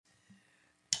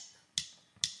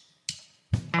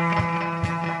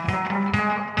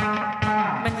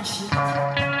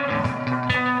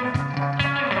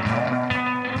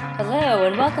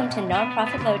to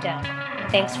Nonprofit Lowdown.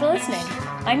 Thanks for listening.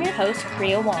 I'm your host,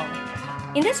 Ria Wong.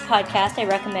 In this podcast, I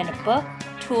recommend a book,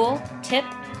 tool, tip,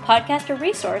 podcast, or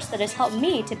resource that has helped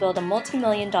me to build a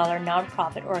multi-million-dollar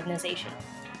nonprofit organization.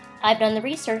 I've done the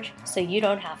research, so you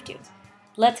don't have to.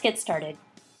 Let's get started.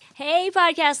 Hey,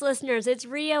 podcast listeners, it's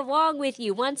Ria Wong with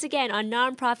you once again on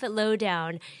Nonprofit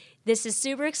Lowdown. This is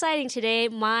super exciting today.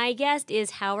 My guest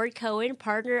is Howard Cohen,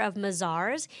 partner of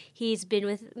Mazars. He's been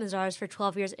with Mazars for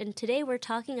 12 years, and today we're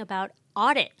talking about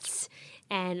audits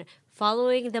and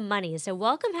following the money. So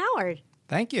welcome, Howard.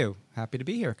 Thank you. Happy to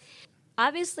be here.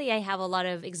 Obviously, I have a lot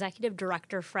of executive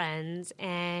director friends,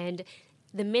 and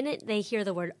the minute they hear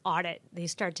the word audit, they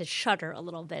start to shudder a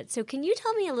little bit. So can you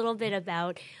tell me a little bit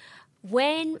about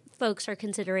when folks are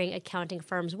considering accounting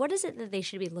firms, what is it that they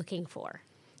should be looking for?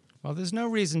 Well, there's no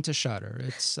reason to shudder.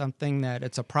 It's something that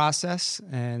it's a process,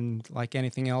 and like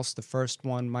anything else, the first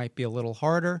one might be a little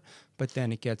harder, but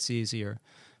then it gets easier.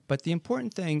 But the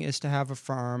important thing is to have a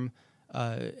firm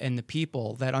and the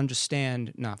people that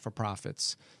understand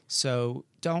not-for-profits. So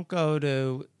don't go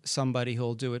to somebody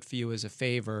who'll do it for you as a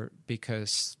favor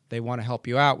because they want to help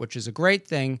you out, which is a great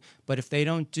thing. But if they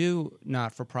don't do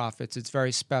not-for-profits, it's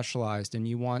very specialized, and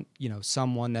you want,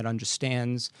 someone that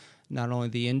understands not only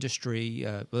the industry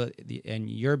and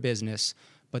your business,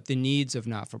 but the needs of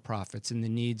not-for-profits and the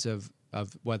needs of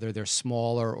whether they're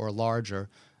smaller or larger,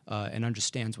 and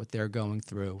understands what they're going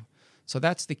through. So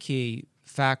that's the key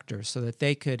factor, so that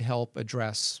they could help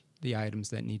address the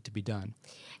items that need to be done.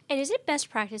 And is it best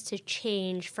practice to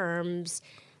change firms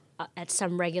at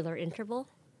some regular interval?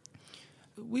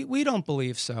 We don't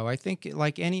believe so. I think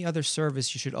like any other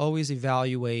service, you should always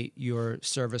evaluate your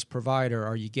service provider.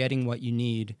 Are you getting what you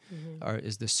need? Mm-hmm.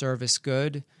 Is the service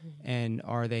good? Mm-hmm. And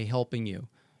are they helping you?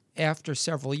 After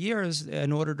several years,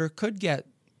 an auditor could get,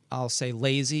 I'll say,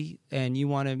 lazy, and you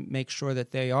want to make sure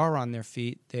that they are on their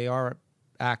feet, they are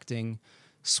acting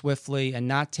swiftly and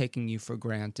not taking you for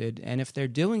granted. And if they're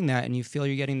doing that and you feel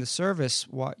you're getting the service,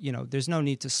 there's no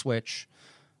need to switch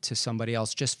to somebody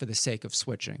else just for the sake of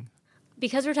switching.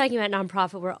 Because we're talking about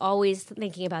nonprofit, we're always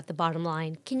thinking about the bottom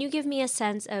line. Can you give me a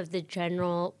sense of the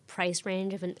general price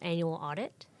range of an annual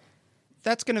audit?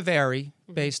 That's going to vary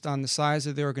based on the size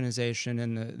of the organization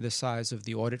and the size of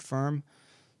the audit firm.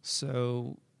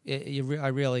 So I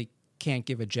really can't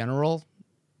give a general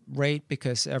rate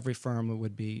because every firm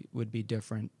would be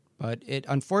different. But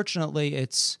unfortunately,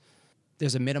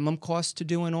 there's a minimum cost to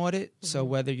do an audit. Mm-hmm. So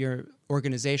whether your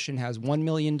organization has $1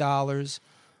 million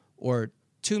or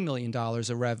 $2 million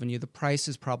of revenue, the price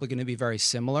is probably going to be very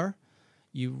similar.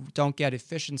 You don't get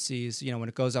efficiencies. When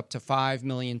it goes up to $5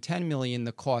 million, $10 million,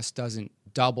 the cost doesn't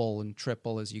double and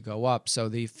triple as you go up. So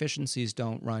the efficiencies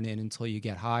don't run in until you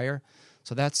get higher.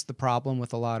 So that's the problem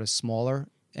with a lot of smaller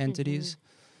entities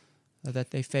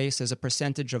that they face. As a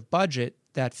percentage of budget,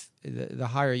 that the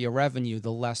higher your revenue,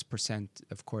 the less percent,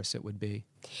 of course, it would be.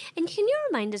 And can you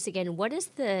remind us again, what is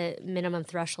the minimum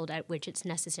threshold at which it's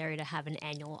necessary to have an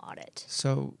annual audit?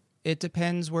 So it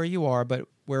depends where you are, but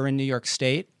we're in New York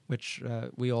State, which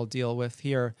we all deal with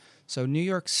here. So New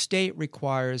York State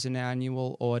requires an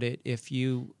annual audit if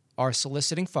you are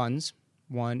soliciting funds,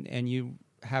 and you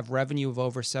have revenue of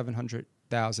over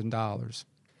 $700,000.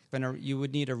 And you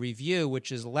would need a review,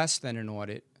 which is less than an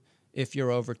audit, if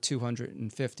you're over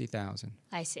 $250,000.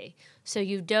 I see. So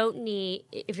you don't need,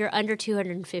 if you're under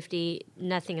 $250,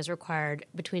 nothing is required.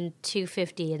 Between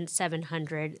 $250 and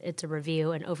 $700, it's a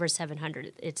review, and over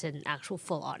 $700, it's an actual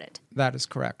full audit. That is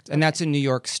correct. And that's in New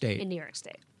York State. In New York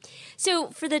State. So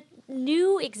for the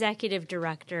new executive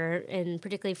director, and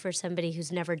particularly for somebody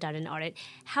who's never done an audit,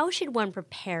 how should one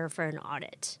prepare for an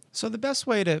audit? So the best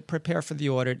way to prepare for the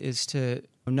audit is to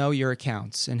know your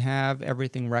accounts and have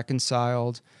everything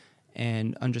reconciled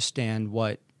and understand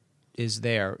what is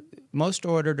there. Most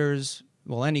auditors,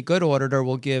 any good auditor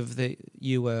will give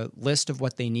you a list of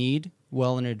what they need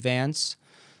well in advance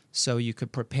so you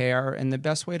could prepare. And the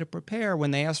best way to prepare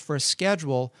when they ask for a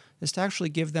schedule is to actually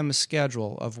give them a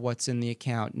schedule of what's in the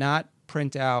account, not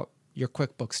print out your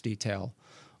QuickBooks detail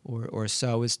or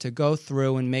so, is to go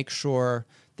through and make sure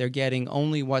they're getting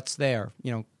only what's there.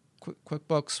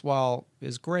 QuickBooks, while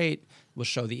is great, will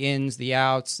show the ins, the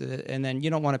outs, and then you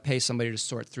don't want to pay somebody to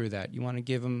sort through that. You want to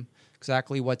give them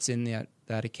exactly what's in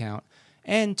that account.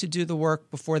 And to do the work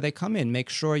before they come in, make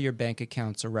sure your bank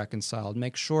accounts are reconciled.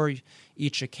 Make sure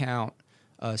each account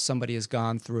somebody has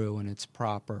gone through and it's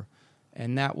proper.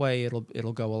 And that way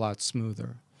it'll go a lot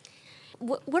smoother.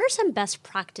 What are some best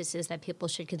practices that people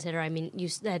should consider? I mean, you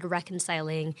said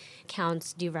reconciling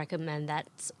accounts. Do you recommend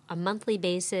that's a monthly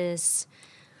basis?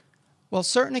 Well,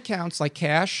 certain accounts like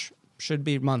cash should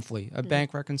be monthly. A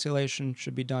bank reconciliation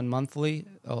should be done monthly,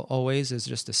 always, as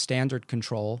just a standard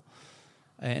control.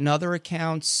 In other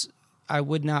accounts, I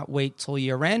would not wait till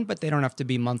year end, but they don't have to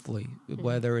be monthly.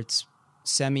 Whether it's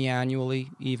semi-annually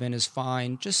even is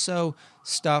fine, just so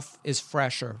stuff is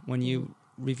fresher. When you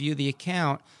review the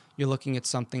account, you're looking at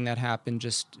something that happened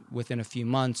just within a few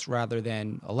months rather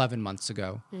than 11 months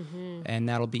ago. And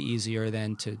that'll be easier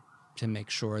then to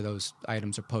make sure those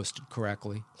items are posted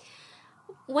correctly.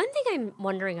 One thing I'm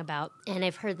wondering about, and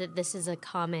I've heard that this is a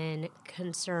common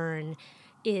concern,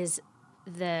 is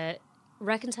the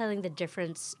reconciling the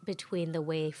difference between the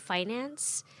way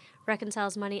finance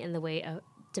reconciles money and the way a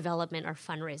development or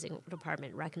fundraising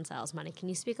department reconciles money. Can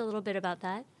you speak a little bit about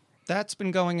that? That's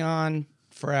been going on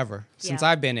forever, since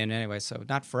I've been in anyway, so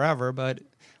not forever, but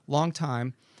long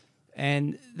time.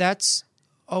 And that's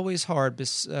always hard.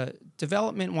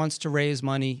 Development wants to raise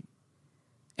money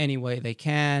any way they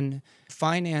can.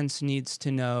 Finance needs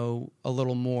to know a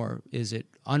little more. Is it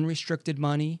unrestricted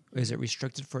money? Is it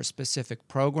restricted for a specific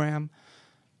program?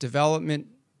 Development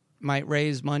might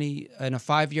raise money in a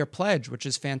 5-year pledge, which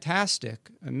is fantastic,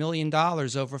 $1 million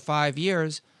over 5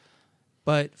 years,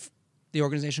 but the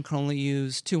organization can only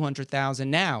use $200,000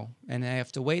 now, and they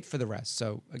have to wait for the rest.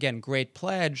 So again, great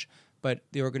pledge, but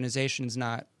the organization's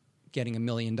not getting $1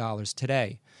 million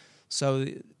today. So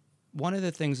one of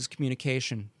the things is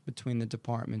communication between the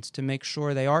departments to make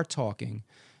sure they are talking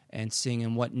and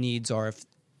seeing what needs are.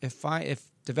 If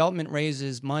development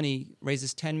raises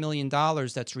 $10 million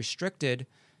that's restricted,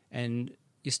 and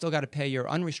you still got to pay your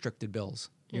unrestricted bills,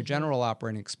 your general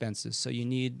operating expenses. So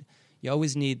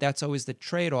that's always the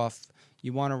trade-off.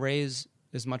 You want to raise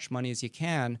as much money as you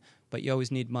can, but you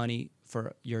always need money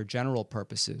for your general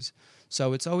purposes.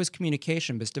 So it's always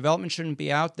communication, because development shouldn't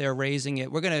be out there raising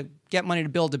it. We're going to get money to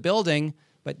build a building,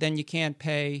 but then you can't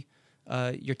pay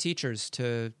your teachers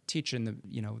to teach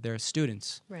their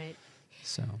students. Right.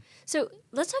 So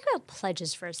let's talk about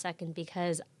pledges for a second,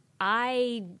 because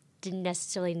I didn't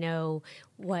necessarily know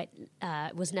what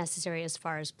was necessary as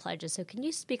far as pledges. So can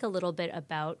you speak a little bit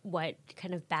about what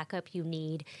kind of backup you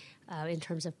need in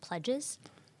terms of pledges?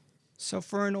 So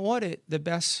for an audit, the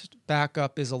best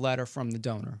backup is a letter from the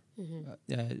donor.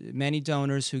 Many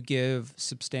donors who give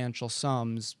substantial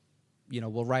sums,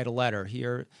 will write a letter.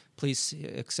 Here, please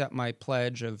accept my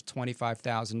pledge of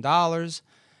 $25,000,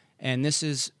 and this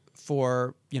is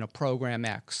for program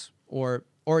X, or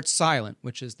it's silent,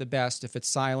 which is the best. If it's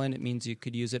silent, it means you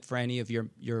could use it for any of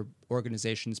your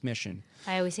organization's mission.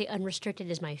 I always say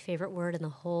unrestricted is my favorite word in the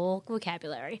whole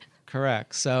vocabulary.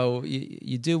 Correct. So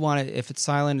you do want to, if it's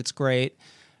silent, it's great,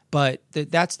 but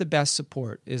that's the best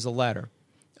support is a letter.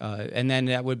 And then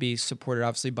that would be supported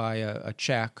obviously by a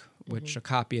check, which a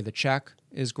copy of the check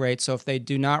is great. So if they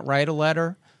do not write a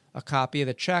letter, a copy of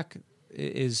the check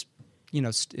is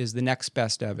the next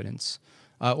best evidence.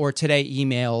 Or today,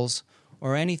 emails,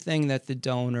 or anything that the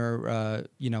donor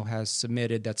has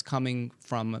submitted that's coming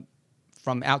from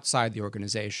outside the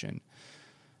organization.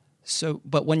 So,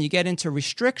 but when you get into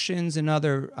restrictions and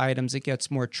other items, it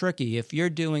gets more tricky. If you're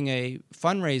doing a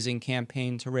fundraising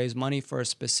campaign to raise money for a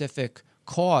specific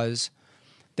cause,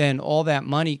 then all that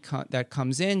money that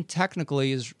comes in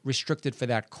technically is restricted for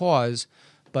that cause,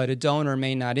 but a donor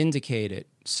may not indicate it.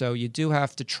 So you do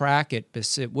have to track it,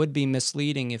 because it would be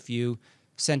misleading if you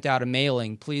sent out a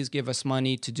mailing, please give us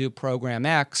money to do program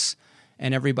X,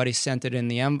 and everybody sent it in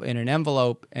an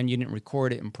envelope, and you didn't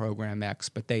record it in program X,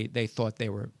 but they thought they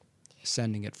were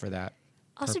sending it for that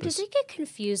Also, purpose. does it get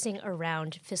confusing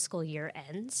around fiscal year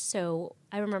ends? So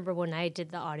I remember when I did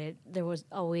the audit, there was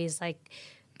always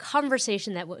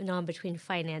conversation that went on between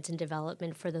finance and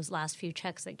development for those last few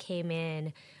checks that came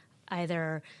in,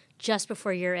 either just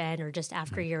before year end or just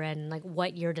after year end.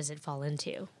 What year does it fall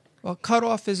into? Well,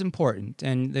 cutoff is important,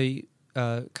 and the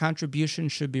contribution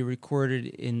should be recorded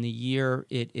in the year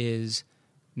it is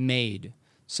made.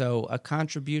 So a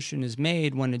contribution is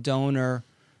made when a donor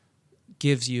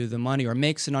gives you the money or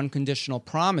makes an unconditional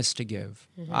promise to give.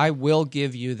 I will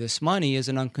give you this money is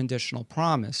an unconditional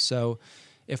promise. So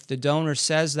if the donor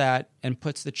says that and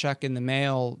puts the check in the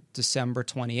mail December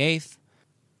 28th,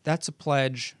 that's a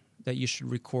pledge that you should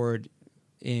record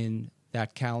in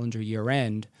that calendar year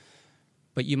end.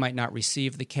 But you might not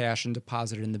receive the cash and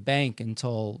deposit it in the bank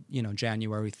until,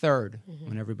 January 3rd,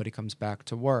 when everybody comes back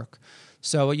to work.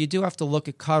 So you do have to look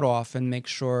at cutoff and make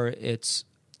sure it's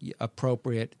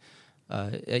appropriate.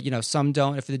 Some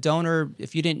don't. If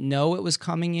you didn't know it was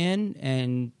coming in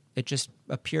and it just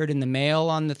appeared in the mail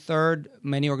on the 3rd,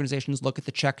 many organizations look at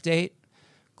the check date.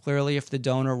 Clearly, if the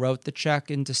donor wrote the check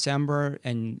in December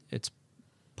and it's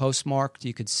postmarked,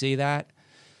 you could see that.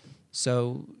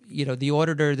 So, the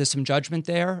auditor, there's some judgment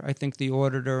there. I think the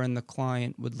auditor and the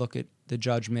client would look at the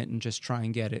judgment and just try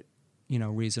and get it,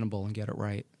 reasonable and get it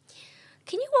right.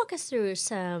 Can you walk us through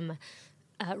some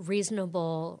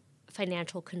reasonable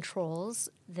financial controls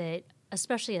that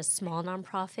especially a small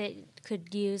nonprofit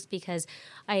could use? Because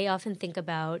I often think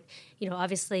about,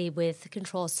 obviously with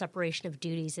control, separation of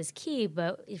duties is key,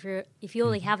 but if you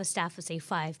only have a staff of, say,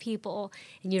 5 people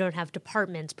and you don't have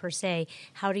departments per se,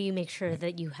 how do you make sure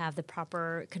that you have the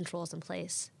proper controls in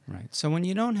place? Right. So when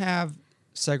you don't have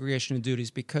segregation of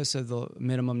duties because of the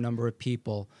minimum number of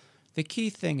people, the key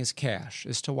thing is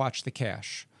to watch the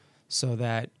cash so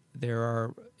that there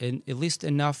are at least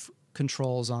enough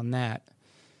controls on that.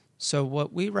 So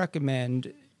what we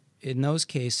recommend in those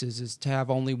cases is to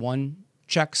have only one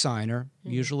check signer,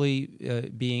 usually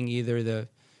being either the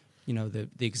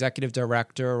executive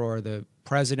director or the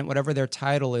president, whatever their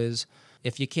title is.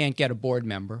 If you can't get a board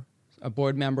member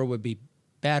would be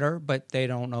better, but they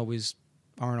aren't always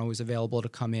available to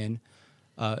come in,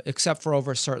 except for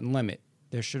over a certain limit.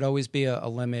 There should always be a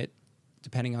limit,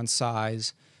 depending on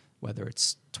size, whether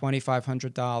it's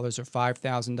 $2,500 or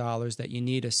 $5,000, that you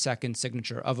need a second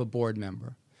signature of a board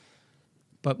member.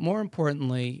 But more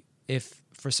importantly, if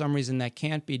for some reason that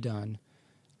can't be done,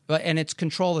 and it's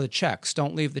control of the checks,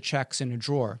 don't leave the checks in a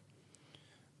drawer.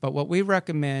 But what we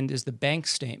recommend is the bank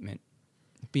statement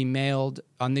be mailed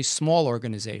on these small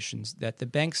organizations, that the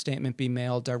bank statement be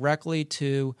mailed directly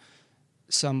to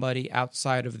somebody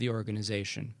outside of the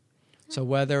organization. So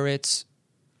whether it's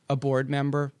a board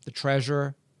member, the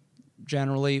treasurer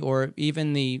generally, or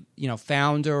even the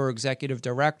founder or executive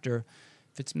director,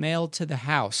 if it's mailed to the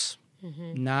house,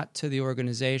 not to the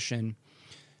organization,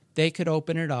 they could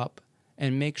open it up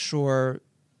and make sure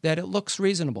that it looks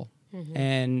reasonable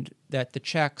and that the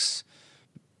checks,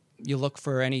 you look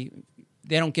for any.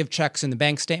 They don't give checks in the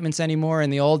bank statements anymore. In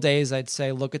the old days, I'd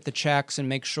say look at the checks and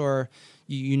make sure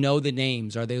you know the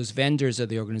names. Are those vendors of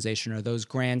the organization? Are those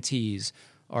grantees?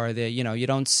 Are they, you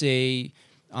don't see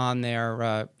on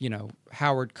there,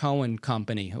 Howard Cohen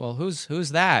Company. Well,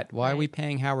 who's that? Why are we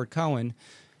paying Howard Cohen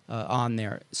on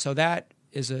there? So that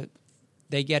is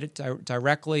they get it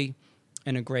directly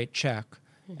in a great check.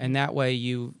 And that way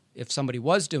if somebody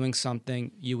was doing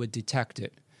something, you would detect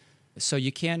it. So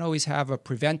you can't always have a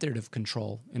preventative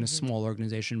control in a small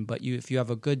organization, but if you have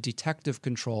a good detective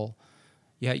control,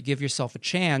 you give yourself a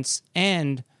chance,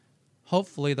 and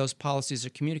hopefully those policies are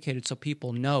communicated so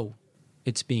people know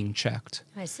it's being checked.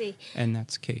 I see. And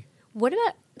that's key. What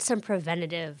about some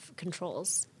preventative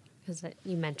controls? Because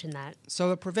you mentioned that. So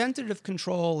the preventative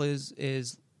control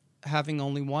is having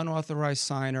only one authorized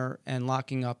signer and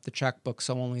locking up the checkbook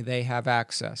so only they have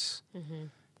access.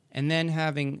 And then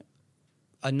having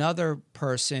another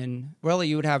person, really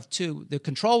you would have two. The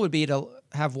control would be to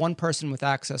have one person with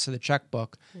access to the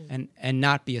checkbook and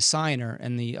not be a signer,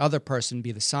 and the other person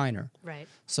be the signer. Right.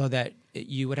 So that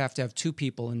you would have to have 2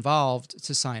 people involved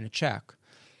to sign a check.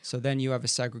 So then you have a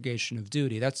segregation of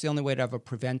duty. That's the only way to have a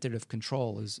preventative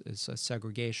control is a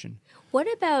segregation.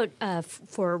 What about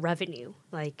for revenue,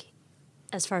 like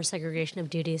as far as segregation of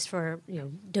duties for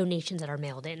donations that are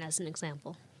mailed in, as an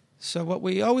example? So what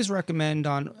we always recommend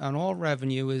on all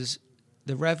revenue is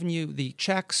the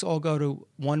checks all go to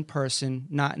one person,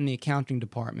 not in the accounting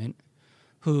department,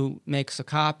 who makes a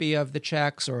copy of the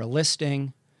checks or a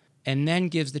listing and then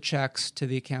gives the checks to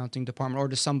the accounting department or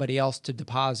to somebody else to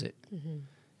deposit.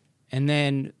 And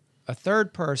then a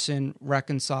third person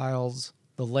reconciles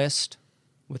the list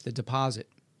with the deposit.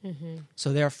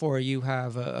 So therefore you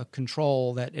have a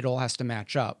control that it all has to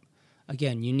match up.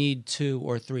 Again, you need 2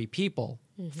 or 3 people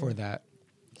for that.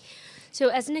 So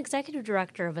as an executive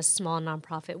director of a small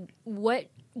nonprofit, what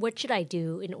should I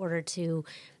do in order to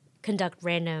conduct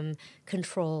random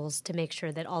controls to make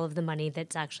sure that all of the money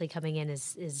that's actually coming in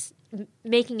is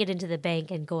making it into the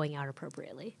bank and going out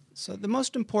appropriately? So the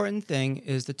most important thing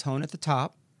is the tone at the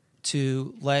top,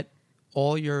 to let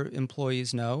all your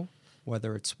employees know,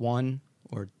 whether it's 1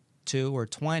 or 2 or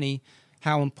 20,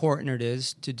 how important it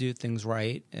is to do things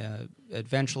right.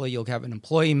 Eventually, you'll have an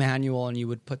employee manual, and you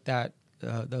would put that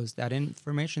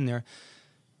information there.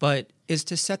 But is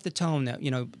to set the tone that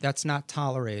that's not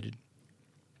tolerated,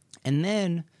 and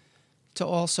then to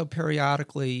also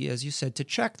periodically, as you said, to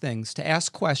check things, to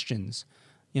ask questions.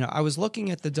 I was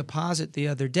looking at the deposit the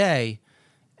other day,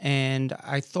 and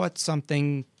I thought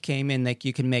something came in that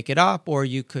you can make it up, or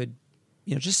you could,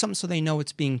 just something so they know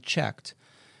it's being checked.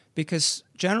 Because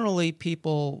generally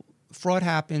fraud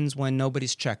happens when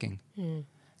nobody's checking.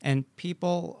 And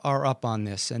people are up on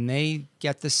this, and they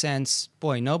get the sense,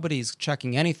 boy, nobody's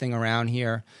checking anything around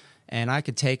here, and I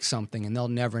could take something, and they'll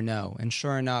never know. And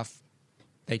sure enough,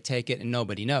 they take it and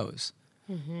nobody knows.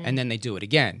 And then they do it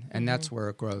again, and that's where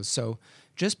it grows. So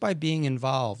just by being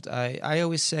involved, I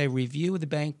always say review the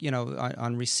bank,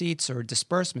 on receipts or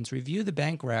disbursements, review the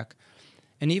bank rec,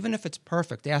 and even if it's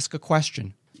perfect, ask a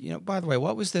question. By the way,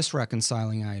 what was this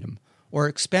reconciling item? Or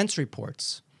expense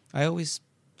reports. I always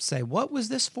say, what was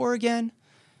this for again?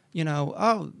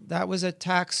 That was a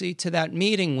taxi to that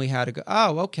meeting we had to go.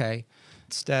 Oh, okay.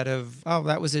 Instead of,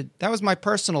 that was my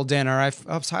personal dinner.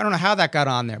 So I don't know how that got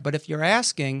on there. But if you're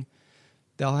asking,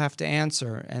 they'll have to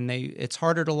answer, and it's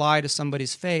harder to lie to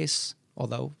somebody's face,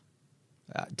 although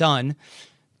done,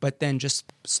 but then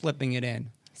just slipping it in.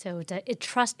 So it's a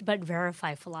trust but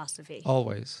verify philosophy.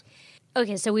 Always.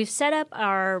 Okay, so we've set up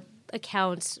our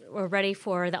accounts. We're ready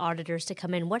for the auditors to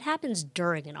come in. What happens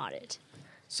during an audit?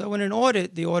 So in an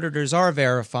audit, the auditors are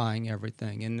verifying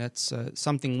everything, and that's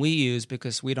something we use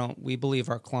because we believe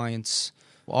our clients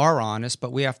are honest,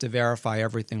 but we have to verify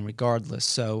everything regardless.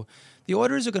 So the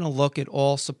auditors are going to look at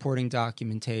all supporting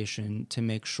documentation to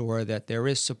make sure that there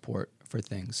is support for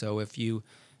things. So if you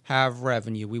have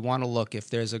revenue, we want to look if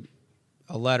there's a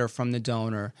letter from the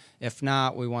donor. If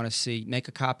not, we want to make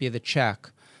a copy of the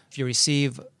check. If you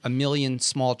receive 1 million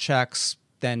small checks,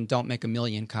 then don't make 1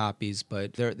 million copies,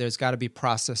 but there's got to be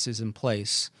processes in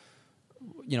place.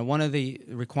 One of the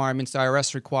requirements the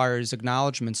IRS requires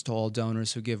acknowledgments to all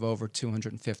donors who give over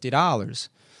 $250.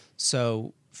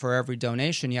 So for every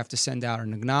donation, you have to send out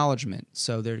an acknowledgement.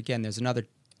 So there's another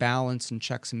balance and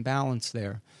checks and balance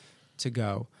there to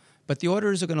go. But the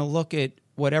auditors are going to look at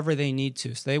whatever they need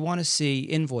to. So they want to see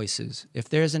invoices. If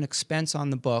there's an expense on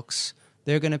the books,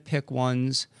 they're going to pick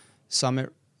ones, some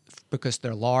because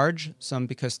they're large, some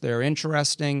because they're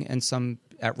interesting, and some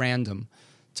at random,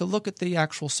 to look at the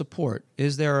actual support.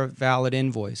 Is there a valid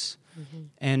invoice?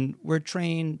 And we're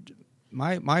trained,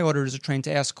 my auditors are trained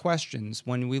to ask questions.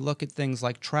 When we look at things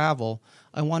like travel,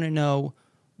 I want to know,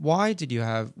 where did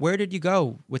you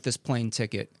go with this plane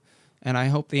ticket? And I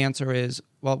hope the answer is,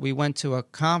 well, we went to a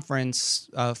conference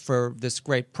for this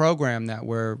great program that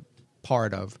we're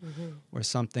part of, where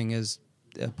something is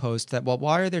opposed to that. Well,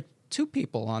 why are there 2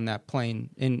 people on that plane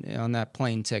on that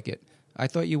plane ticket? I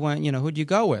thought you went, who'd you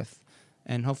go with?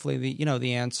 And hopefully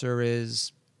the answer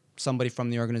is somebody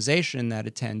from the organization that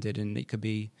attended, and it could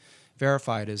be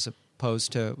verified as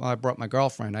opposed to, well, I brought my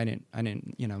girlfriend. I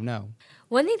didn't know.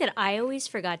 One thing that I always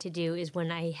forgot to do is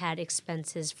when I had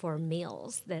expenses for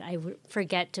meals, that I would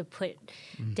forget to put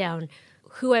down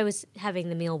who I was having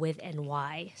the meal with and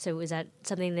why. So is that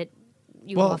something that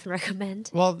you often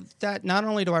recommend? Well, that not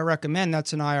only do I recommend,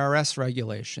 that's an IRS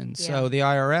regulation. Yeah. So the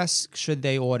IRS, should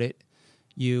they audit,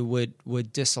 you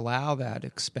would disallow that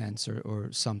expense or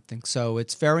something. So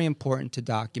it's very important to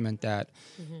document that.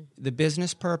 The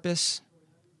business purpose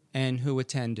and who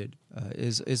attended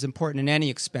is important in any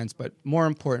expense, but more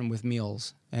important with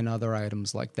meals and other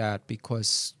items like that,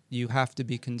 because you have to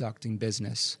be conducting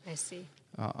business. I see.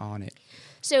 On it.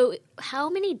 So how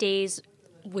many days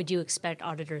would you expect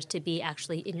auditors to be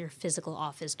actually in your physical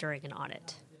office during an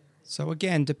audit? So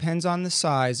again, depends on the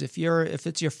size. If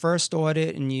it's your first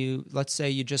audit and let's say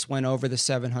you just went over the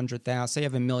 $700,000, say you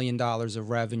have $1 million of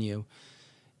revenue,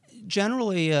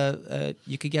 generally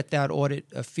you could get that audit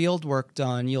field work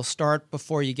done. You'll start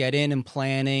before you get in and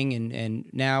planning, and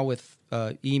now with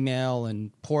email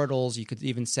and portals, you could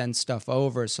even send stuff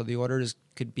over so the auditors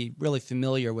could be really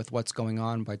familiar with what's going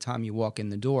on by the time you walk in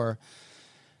the door.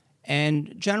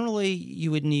 And generally,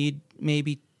 you would need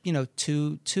maybe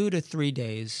 2 to 3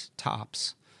 days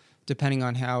tops, depending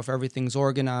on if everything's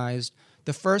organized.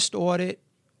 The first audit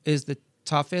is the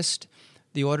toughest.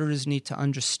 The auditors need to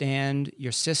understand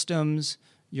your systems,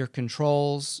 your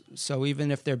controls. So even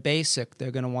if they're basic,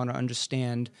 they're going to want to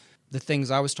understand the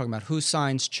things I was talking about. Who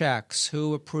signs checks?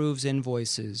 Who approves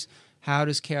invoices? How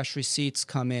does cash receipts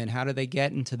come in? How do they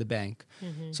get into the bank?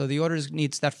 So the auditors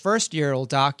needs that first year will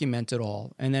document it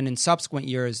all, and then in subsequent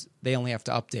years they only have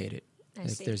to update it.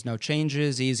 If there's no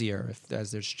changes, easier. As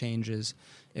there's changes,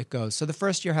 it goes. So the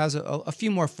first year has a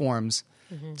few more forms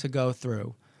to go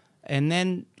through, and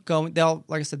then they'll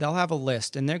have a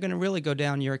list, and they're going to really go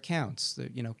down your accounts.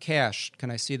 Cash.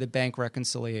 Can I see the bank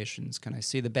reconciliations? Can I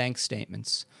see the bank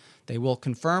statements? They will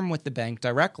confirm with the bank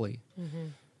directly.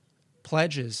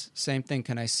 Pledges, same thing.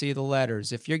 Can I see the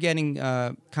letters? If you're getting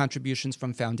contributions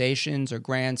from foundations or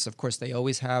grants, of course, they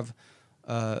always have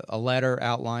a letter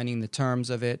outlining the terms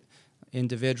of it.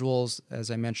 Individuals,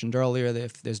 as I mentioned earlier,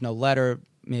 if there's no letter,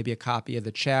 maybe a copy of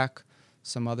the check,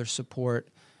 some other support.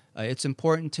 It's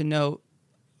important to note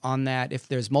on that if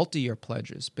there's multi-year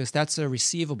pledges, because that's a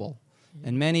receivable.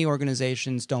 And many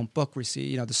organizations don't book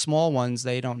the small ones,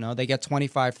 they don't know. They get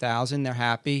 $25,000, they're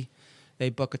happy. they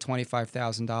book a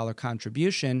 $25,000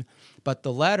 contribution, but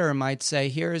the letter might say,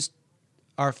 here's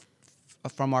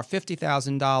from our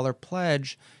 $50,000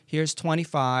 pledge, here's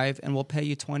 25, and we'll pay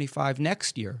you 25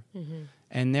 next year. Mm-hmm.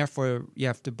 And therefore, you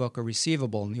have to book a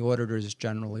receivable, and the auditors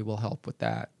generally will help with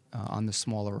that on the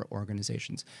smaller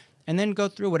organizations. And then go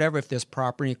through whatever, if there's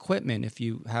property equipment, if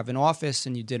you have an office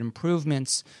and you did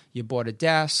improvements, you bought a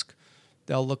desk,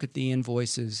 they'll look at the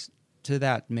invoices to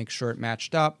that, make sure it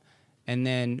matched up, and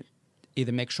then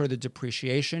either make sure the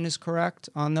depreciation is correct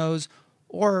on those,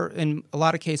 or in a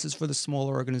lot of cases for the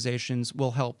smaller organizations,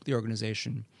 we'll help the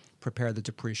organization prepare the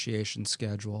depreciation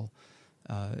schedule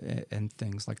and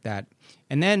things like that.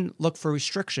 And then look for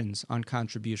restrictions on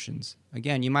contributions.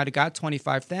 Again, you might have got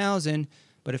 $25,000,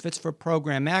 but if it's for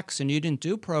Program X and you didn't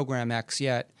do Program X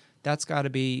yet, that's got to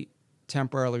be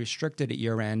temporarily restricted at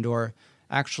year end, or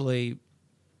actually,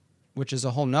 which is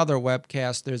a whole nother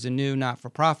webcast, there's a new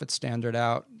not-for-profit standard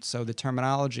out, so the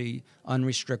terminology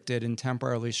unrestricted and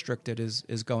temporarily restricted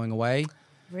is going away.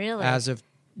 Really? As of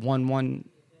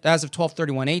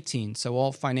 12/31/18, so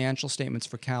all financial statements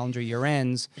for calendar year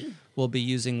ends will be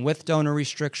using with donor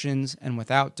restrictions and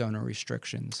without donor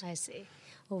restrictions. I see.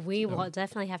 Well, we will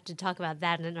definitely have to talk about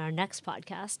that in our next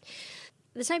podcast.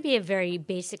 This might be a very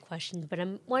basic question, but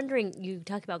I'm wondering, you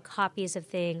talk about copies of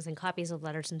things and copies of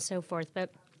letters and so forth, but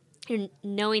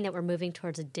knowing that we're moving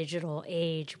towards a digital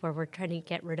age where we're trying to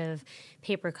get rid of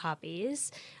paper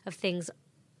copies of things,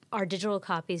 are digital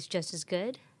copies just as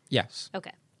good? Yes.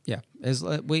 Okay. Yeah.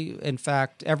 In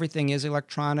fact, everything is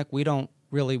electronic. We don't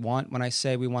really want, when I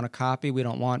say we want a copy, we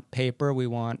don't want paper. We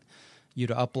want you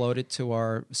to upload it to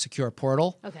our secure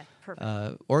portal. Okay,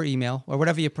 perfect. Or email, or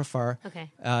whatever you prefer.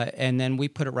 Okay. And then we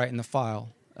put it right in the file.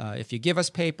 If you give us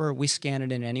paper, we scan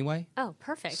it in anyway. Oh,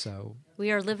 perfect. So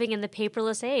we are living in the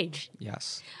paperless age.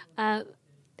 yes.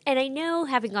 And I know,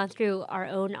 having gone through our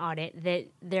own audit, that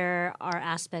there are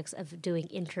aspects of doing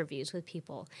interviews with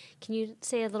people. Can you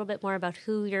say a little bit more about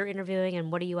who you're interviewing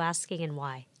and what are you asking and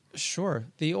why? Sure.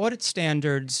 The audit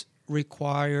standards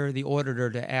require the auditor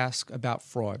to ask about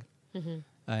fraud. Mm-hmm.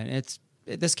 And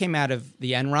this came out of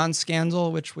the Enron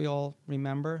scandal, which we all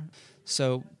remember.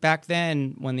 So back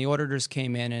then, when the auditors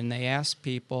came in and they asked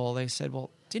people, they said,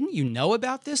 well, didn't you know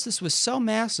about this? This was so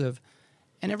massive.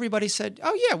 And everybody said,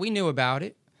 oh, yeah, we knew about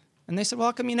it. And they said, well,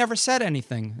 how come you never said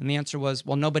anything? And the answer was,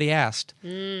 well, nobody asked.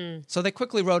 Mm. So they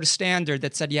quickly wrote a standard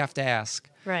that said you have to ask.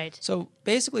 Right. So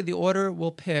basically, the auditor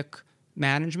will pick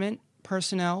management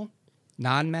personnel,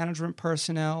 non-management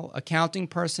personnel, accounting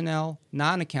personnel,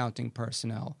 non-accounting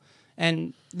personnel,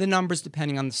 and the numbers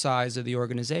depending on the size of the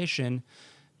organization.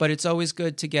 But it's always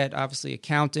good to get, obviously,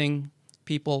 accounting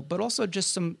people, but also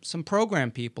just some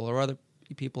program people or other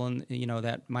people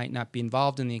that might not be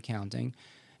involved in the accounting,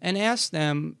 and ask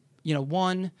them,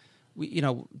 one,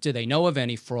 do they know of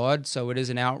any fraud? So it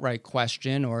is an outright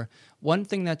question. Or one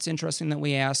thing that's interesting that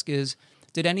we ask is,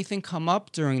 did anything come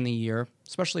up during the year,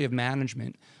 especially of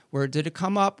management, where did it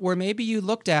come up where maybe you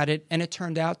looked at it and it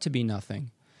turned out to be nothing?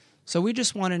 So we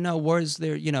just want to know, was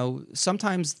there,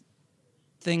 sometimes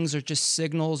things are just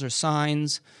signals or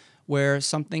signs where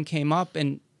something came up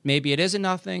and maybe it is a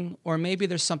nothing, or maybe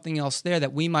there's something else there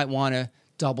that we might want to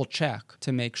double check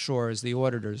to make sure as the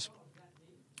auditors.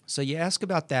 So you ask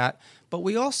about that, but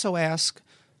we also ask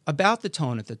about the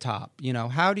tone at the top.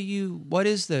 What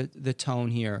is the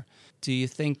tone here? Do you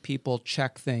think people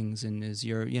check things, and is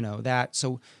your, that?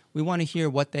 So we want to hear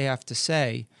what they have to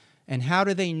say, and how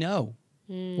do they know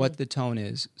what the tone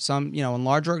is? Some, in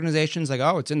large organizations, like,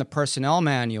 oh, it's in the personnel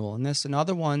manual and this, and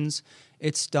other ones,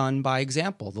 it's done by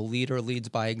example. The leader leads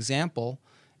by example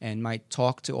and might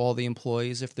talk to all the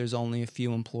employees if there's only a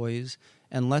few employees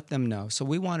and let them know. So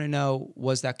we want to know,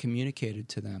 was that communicated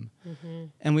to them? Mm-hmm.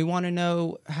 And we want to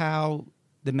know how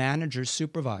the managers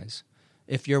supervise.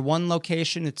 If you're one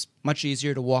location, it's much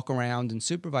easier to walk around and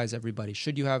supervise everybody.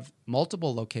 Should you have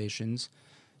multiple locations,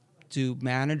 do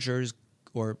managers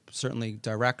or certainly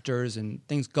directors and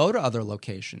things go to other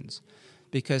locations?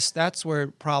 Because that's where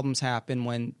problems happen,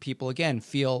 when people, again,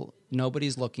 feel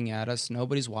nobody's looking at us,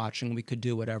 nobody's watching, we could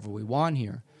do whatever we want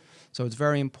here. So it's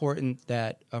very important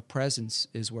that a presence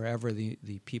is wherever the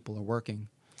people are working.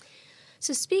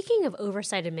 So speaking of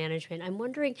oversight and management, I'm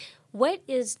wondering, what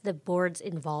is the board's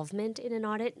involvement in an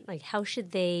audit? Like, how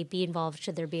should they be involved?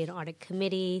 Should there be an audit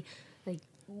committee? Like,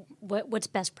 what's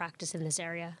best practice in this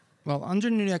area? Well, under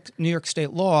New York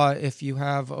State law, if you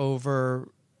have over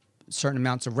certain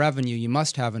amounts of revenue, you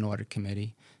must have an audit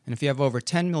committee. And if you have over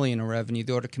 $10 million in revenue,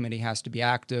 the audit committee has to be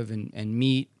active and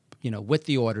meet, with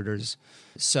the auditors.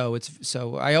 So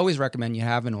I always recommend you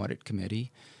have an audit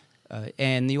committee.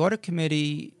 And the audit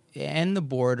committee and the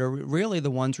board are really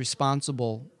the ones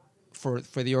responsible for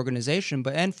the organization,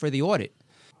 and for the audit.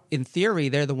 In theory,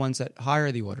 they're the ones that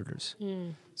hire the auditors.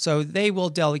 So they will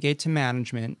delegate to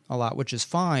management a lot, which is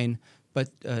fine, but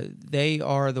they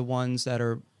are the ones that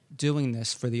are doing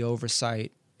this for the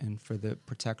oversight and for the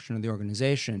protection of the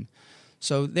organization.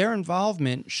 So their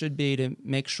involvement should be to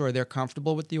make sure they're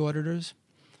comfortable with the auditors,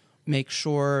 make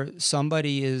sure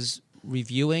somebody is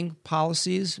reviewing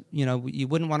policies. You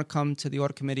wouldn't want to come to the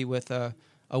audit committee with a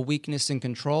weakness in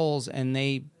controls and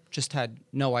they just had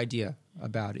no idea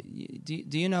about it.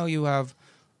 Do you know you have,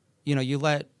 you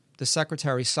let the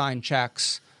secretary sign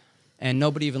checks and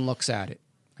nobody even looks at it?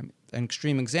 I mean, an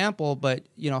extreme example, but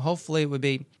hopefully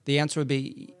the answer would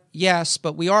be yes,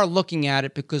 but we are looking at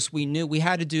it because we knew we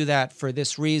had to do that for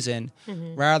this reason,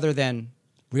 rather than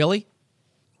really.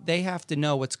 They have to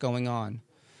know what's going on,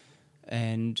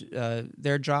 and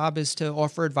their job is to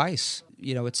offer advice.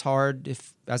 It's hard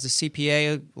if, as a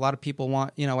CPA, a lot of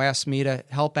people ask me to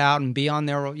help out and be on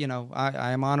their,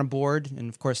 I am on a board, and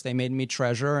of course they made me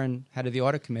treasurer and head of the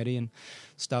audit committee and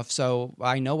stuff, so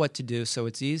I know what to do, so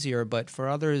it's easier. But for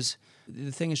others,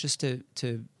 the thing is just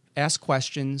to ask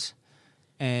questions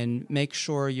and make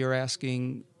sure you're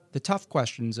asking the tough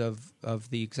questions of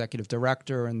the executive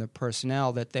director and the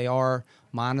personnel, that they are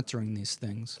monitoring these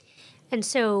things. And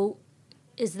so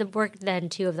is the work then,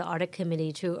 too, of the audit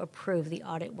committee to approve the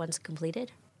audit once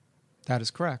completed? That is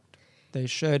correct. They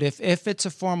should. If it's a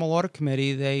formal audit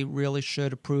committee, they really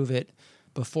should approve it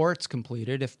before it's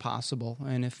completed, if possible.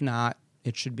 And if not,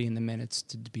 it should be in the minutes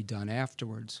to be done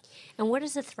afterwards. And what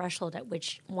is the threshold at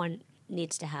which one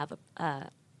needs to have a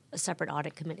separate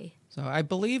audit committee? So I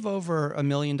believe over $1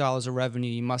 million of revenue,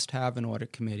 you must have an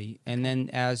audit committee. And then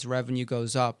as revenue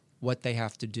goes up, what they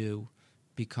have to do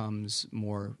becomes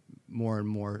more and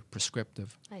more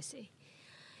prescriptive. I see.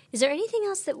 Is there anything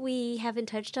else that we haven't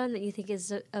touched on that you think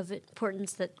is of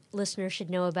importance that listeners should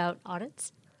know about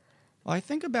audits? Well, I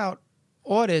think about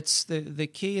audits, the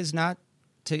key is not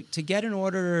to get an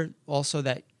auditor also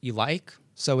that you like.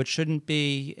 So it shouldn't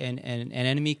be an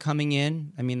enemy coming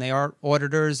in. I mean, they are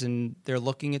auditors and they're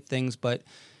looking at things, but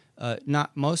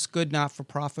not most good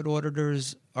not-for-profit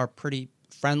auditors are pretty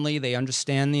friendly. They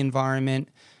understand the environment,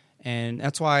 and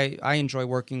that's why I enjoy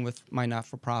working with my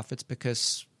not-for-profits,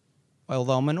 because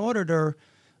although I'm an auditor,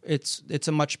 it's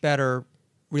a much better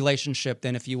relationship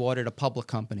than if you audit a public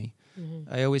company.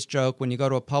 I always joke, when you go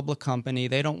to a public company,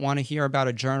 they don't want to hear about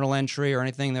a journal entry or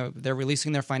anything. They're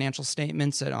releasing their financial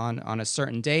statements on a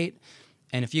certain date,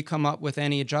 and if you come up with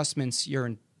any adjustments, you're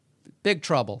in big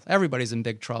trouble. Everybody's in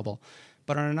big trouble.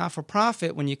 But on a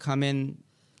not-for-profit, when you come in,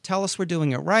 tell us we're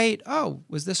doing it right. Oh,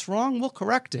 was this wrong? We'll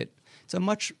correct it. It's a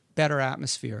much better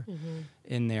atmosphere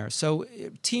in there. So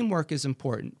teamwork is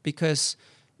important, because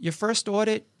your first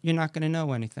audit, you're not going to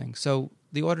know anything. So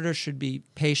the auditor should be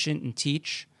patient and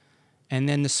teach. And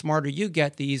then the smarter you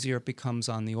get, the easier it becomes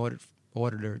on the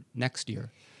auditor next year.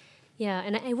 Yeah,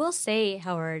 and I will say,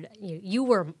 Howard, you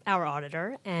were our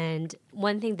auditor, and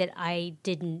one thing that I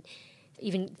didn't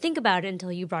even think about until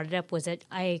you brought it up was that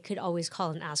I could always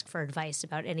call and ask for advice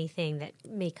about anything that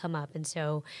may come up. And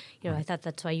so, right. I thought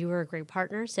that's why you were a great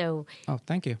partner. So,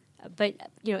 thank you. But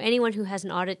anyone who has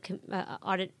an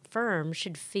audit firm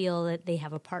should feel that they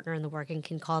have a partner in the work and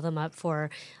can call them up for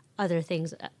other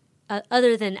things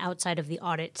other than outside of the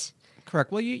audit.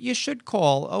 Correct. Well, you should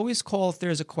call. Always call if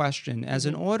there's a question. As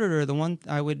an auditor, the one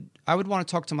I would want to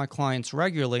talk to my clients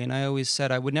regularly, and I always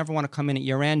said I would never want to come in at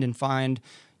year end and find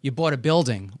you bought a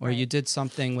building or you did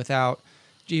something without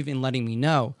even letting me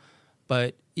know.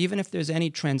 But even if there's any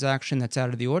transaction that's out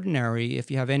of the ordinary, if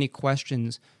you have any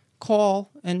questions,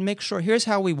 call and make sure, here's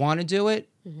how we want to do it,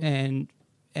 and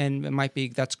it might be,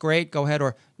 that's great, go ahead,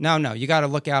 or no, you got to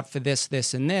look out for this,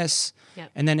 and this,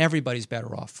 and then everybody's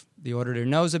better off. The auditor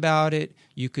knows about it.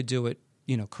 You could do it,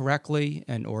 correctly,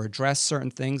 or address certain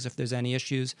things if there's any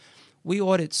issues. We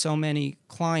audit so many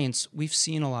clients. We've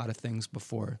seen a lot of things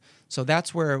before. So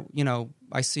that's where,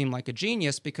 I seem like a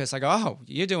genius, because I go, oh,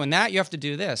 you're doing that? You have to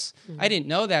do this. I didn't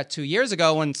know that 2 years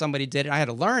ago when somebody did it. I had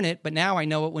to learn it, but now I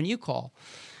know it when you call.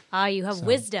 You have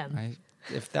wisdom.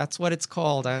 If that's what it's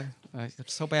called, I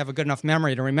just hope I have a good enough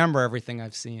memory to remember everything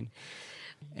I've seen.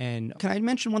 And can I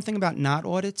mention one thing about not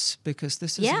audits? Because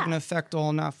this is going to affect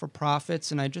all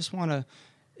not-for-profits, and I just want to,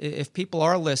 if people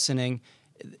are listening,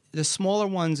 the smaller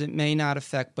ones it may not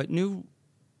affect, but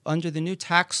under the new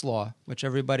tax law, which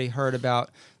everybody heard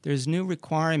about, there's new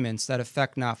requirements that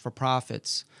affect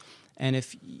not-for-profits. And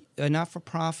if a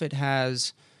not-for-profit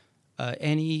has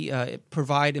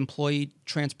provide employee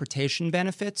transportation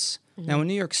benefits. Now, in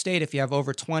New York State, if you have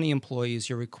over 20 employees,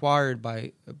 you're required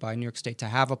by New York State to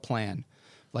have a plan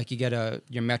like you get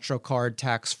your Metro card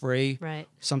tax-free, Right.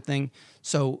 something.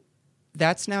 So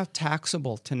that's now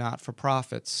taxable to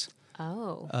not-for-profits.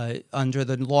 Oh. Under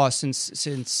the law,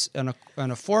 since on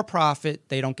a for-profit,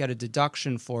 they don't get a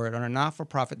deduction for it. On a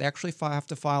not-for-profit, they actually have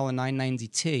to file a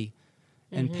 990T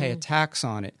and pay a tax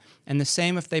on it. And the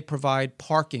same if they provide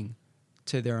parking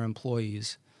to their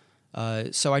employees.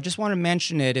 So I just want to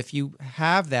mention it. If you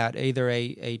have that, either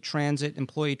a transit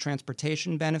employee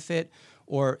transportation benefit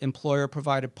or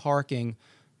employer-provided parking,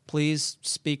 please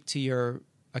speak to your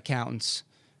accountants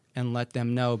and let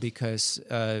them know, because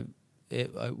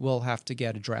it will have to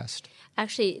get addressed.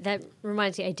 Actually, that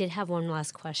reminds me, I did have one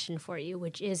last question for you,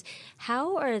 which is,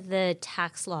 how are the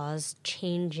tax laws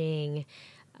changing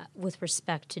with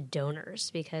respect to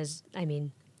donors? Because, I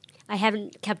mean, I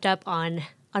haven't kept up on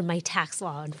my tax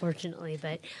law, unfortunately,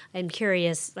 but I'm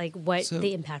curious, like, what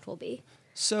the impact will be.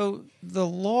 So the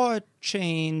law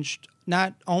changed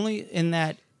not only in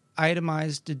that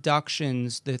itemized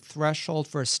deductions, the threshold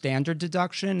for a standard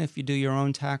deduction, if you do your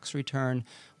own tax return,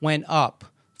 went up.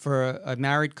 For a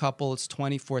married couple, it's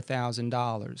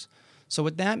 $24,000. So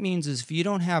what that means is if you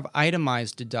don't have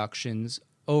itemized deductions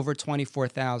over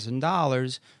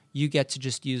 $24,000, you get to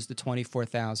just use the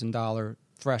 $24,000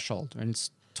 threshold, and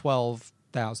it's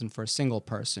 $12,000 for a single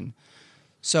person.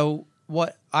 So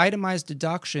what itemized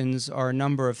deductions are a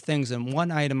number of things, and one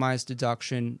itemized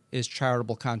deduction is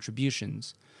charitable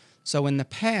contributions. So in the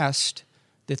past,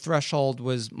 the threshold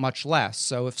was much less.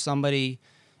 So if somebody,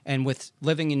 and with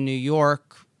living in New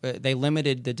York, they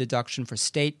limited the deduction for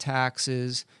state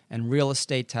taxes and real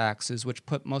estate taxes, which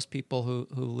put most people who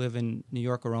live in New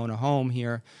York or own a home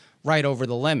here right over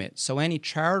the limit. So any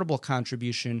charitable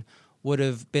contribution would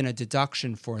have been a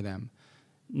deduction for them.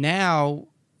 Now,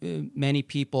 many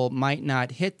people might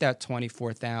not hit that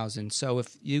 $24,000. So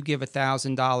if you give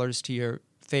 $1,000 to your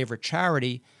favorite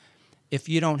charity, if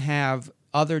you don't have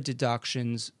other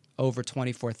deductions over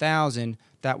 $24,000,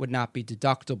 that would not be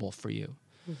deductible for you.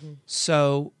 Mm-hmm.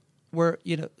 So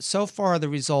so far the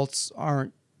results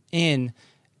aren't in,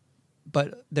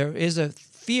 but there is a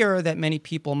fear that many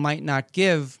people might not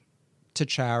give to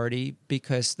charity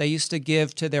because they used to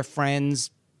give to their friend's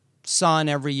son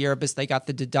every year because they got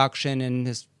the deduction and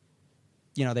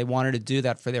they wanted to do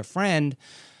that for their friend.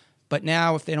 But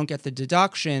now if they don't get the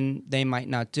deduction, they might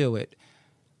not do it.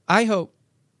 I hope,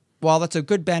 while that's a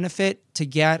good benefit to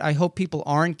get, I hope people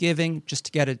aren't giving just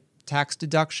to get a tax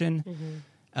deduction.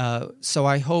 Mm-hmm. So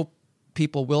I hope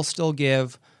people will still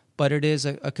give, but it is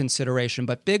a consideration.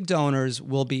 But big donors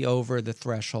will be over the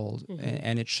threshold, mm-hmm.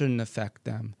 and it shouldn't affect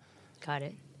them. Got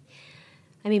it.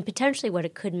 I mean, potentially what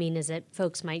it could mean is that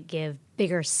folks might give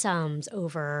bigger sums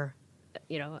over,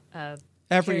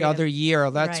 every other year.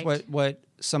 That's right. what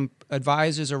some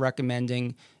advisors are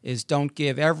recommending is don't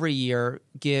give every year,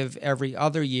 give every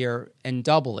other year and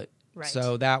double it. Right.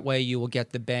 So that way you will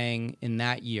get the bang in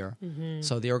that year. Mm-hmm.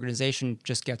 So the organization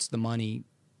just gets the money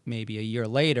maybe a year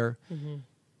later, mm-hmm.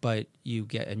 but you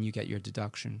get your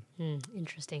deduction.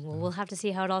 Interesting. Well, we'll have to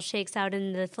see how it all shakes out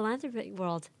in the philanthropy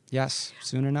world. Yes,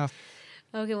 soon enough.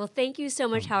 Okay, well, thank you so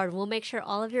much, Howard. We'll make sure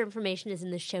all of your information is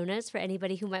in the show notes for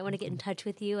anybody who might want to get in touch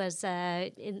with you if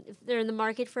they're in the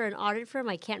market for an audit firm.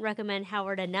 I can't recommend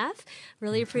Howard enough.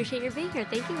 Really appreciate your being here.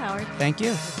 Thank you, Howard. Thank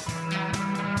you.